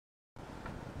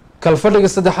kalfadhiga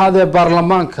saddexaad ee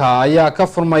baarlamaanka ayaa ka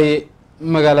furmay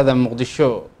magaalada Muqdisho.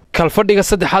 kalfadhiga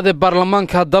saddexaad ee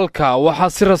baarlamaanka dalka waxaa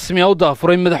si rasmi ah u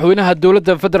daafuray madaxweynaha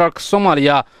dowladda federaalka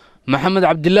Soomaaliya maxamed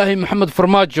cabdilaahi maxamed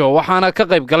Furmaajo waxaana ka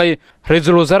qayb galay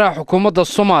ra'iisul wasaaraha xukuumadda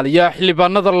Soomaaliya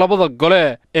xildhibaanada labada gole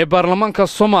ee baarlamaanka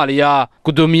Soomaaliya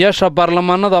gudoomiyaasha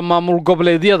baarlamaanada maamul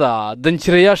goboleedyada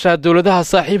danjirayaasha dowladaha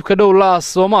saaxiibka dhow la ah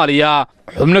Soomaaliya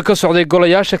xubno ka socday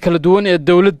golayaasha kala duwan ee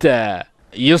dowladda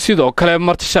iyo sidoo kale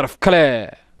marti sharaf kale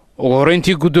ugu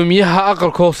horeyntii gudoomiyaha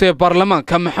aqalka hoose ee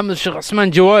baarlamaanka maxamed sheekh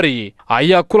Cismaan Jawaari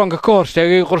ayaa kulanka ka hor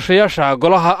sheegay qorshayaasha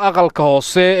golaha aqalka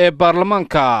hoose ee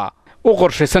baarlamaanka u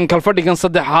qorshaysan kalfadhigan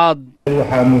saddexaad.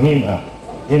 waxaa muhiim ah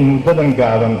in muddadan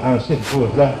gaaban aan si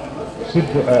buuxda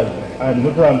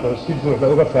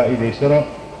uga faa'iidaysano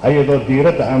ayadoo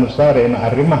diiradda aanu saarayno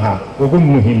arrimaha ugu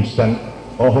muhiimsan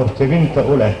oo horteginta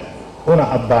u leh una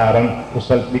abbaaran u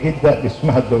saldhigidda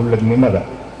dhismaha dowladnimada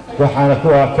waxaana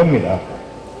kuwaa ka mid ah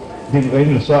in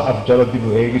la soo afjaro dib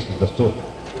u eegista dastuurka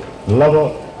 2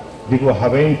 dib u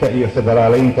habaynta iyo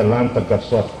federaaleynta laanta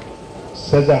garsoorka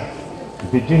 3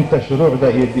 dejinta shuruucda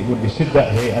iyo dib u dhisidda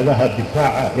hay-adaha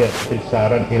difaaca ee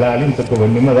xilsaaran ilaalinta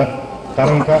gobonnimada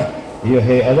qaranka iyo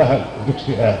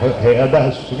hay-adaha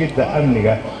sugidda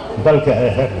amniga dalka ee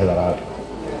heer federaal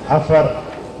 4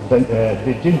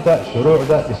 dejinta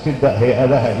shuruucda dhisidda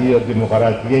hay-adaha iyo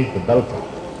dimuqraadiyeynta dalka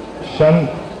 5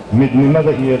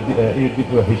 midnimada iyo dib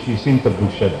u heshiisiinta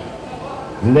bulshada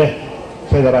 6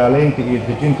 federaaleynta iyo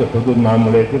dejinta xuduud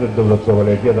maamuleedyada dowlad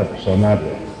goboleedyada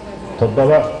Somaliya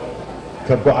 7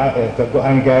 ka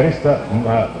go'aan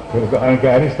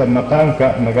gaarista maqaamka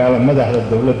magaalo madaxda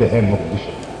dowladda ee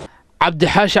Muqdisho.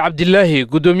 cabdixaashi cabdilaahi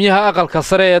gudoomiyaha aqalka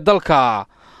sare ee dalka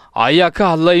ayaa ka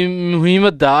hadlay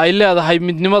muhiimadda ay leedahay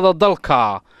midnimada dalka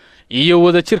iyo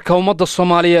wadajirka ummadda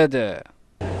Soomaaliyeed.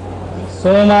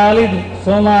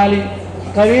 Soomaali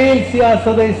qabiil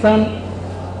siyaasadaysan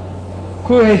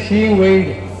ku heshiin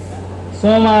weyde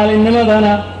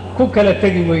Soomaalinimadana ku kala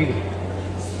tagi weyde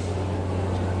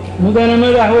mudana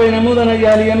madaxweyne mudana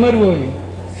yaaliye marwooyin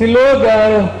si loo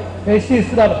gaaro heshiis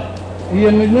dhab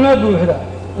iyo midnimo buuxda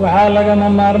waxaa lagama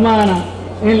maarmaana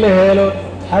in la helo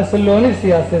xasillooni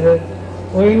siyaasadeed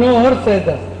oo inoo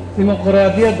horseeda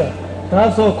dimuqraadiyadda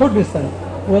taasoo ku dhisan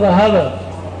wadahadal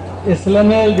isla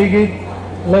meel dhigid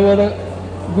la wada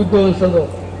guddoonsado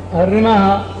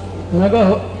arrimaha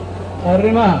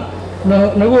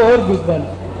nagu horgudban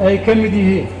ay ka mid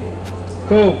yihiin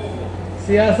 1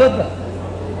 siyaasadda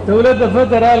dowladda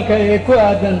federaalka ee ku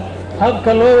aadan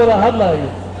habka loo wada hadlayo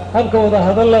habka wada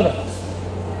hadallada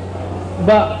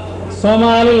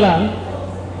Somaliland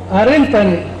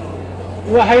arrintani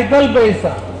waxay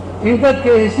dalbaysaa in dadka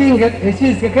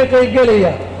heshiiska ka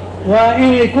qaybgelaya waa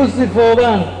inay ku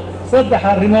sifoobaan 3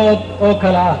 arrimood oo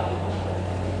kala ah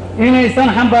inaysan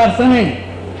xambaarsanayn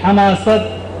xamaasad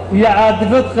iyo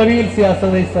caadifad qabiil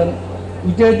siyaasadaysan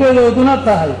ujeeddadooduna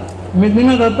tahay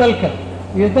midnimada dalka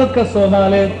iyo dadka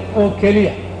Soomaaliyeed oo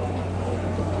kaliya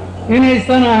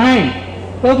inaysan ahayn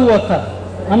dad wata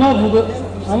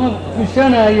ama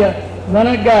fushanaya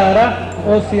dana gaara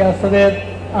oo siyaasadeed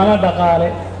ama dhaqaale.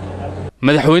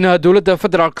 madaxweynaha dowladda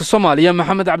federaalka Soomaaliya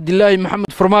maxamed cabdilaahi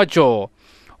maxamed Furmaajo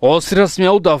oo si rasmi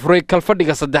ah u daafuray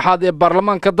kalfadhiga saddexaad ee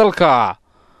baarlamaanka dalka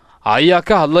ayaa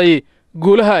ka hadlay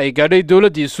guulaha ay gaadhay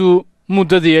dowladdiisu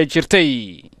muddadii ay jirtay.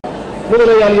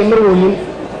 mudana yaaliye marwooyin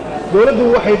dowladdu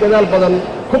waxay dadaal badan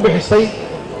ku bixisay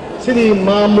sidii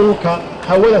maamulka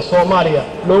hawada Soomaaliya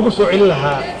loogu soo celin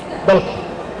lahaa dalka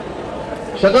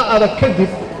shaqo adag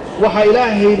kadib waxa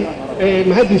ilaahay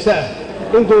mahadiisa ah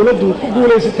in dowladdu ku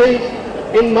guuleysatay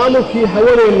in maamulkii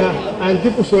hawadeena aan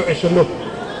dib u soo ceshanno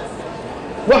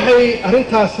waxay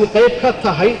arrintaasi qayb ka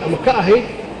tahay ama ka ahayd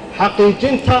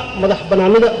xaqiijinta madax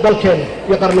bannaanida dalkeena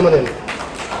iyo qarnimadeena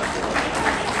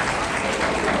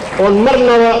oon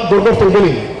marnaba gorgortan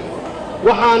gelin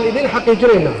waxaan idin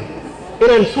xaqiijinaynaa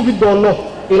inaan sugi doonno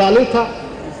ilaalinta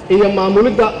iyo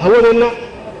maamulidda hawadeenna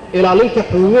ilaalinta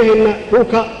xuduudaheenna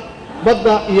dhulka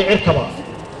badda iyo cirkaba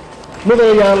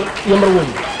mudanayaal iyo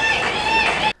marwooyin.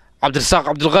 cabdirasaaq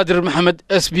cabdulqaadir maxamed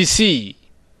SBC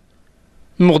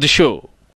Muqdisho.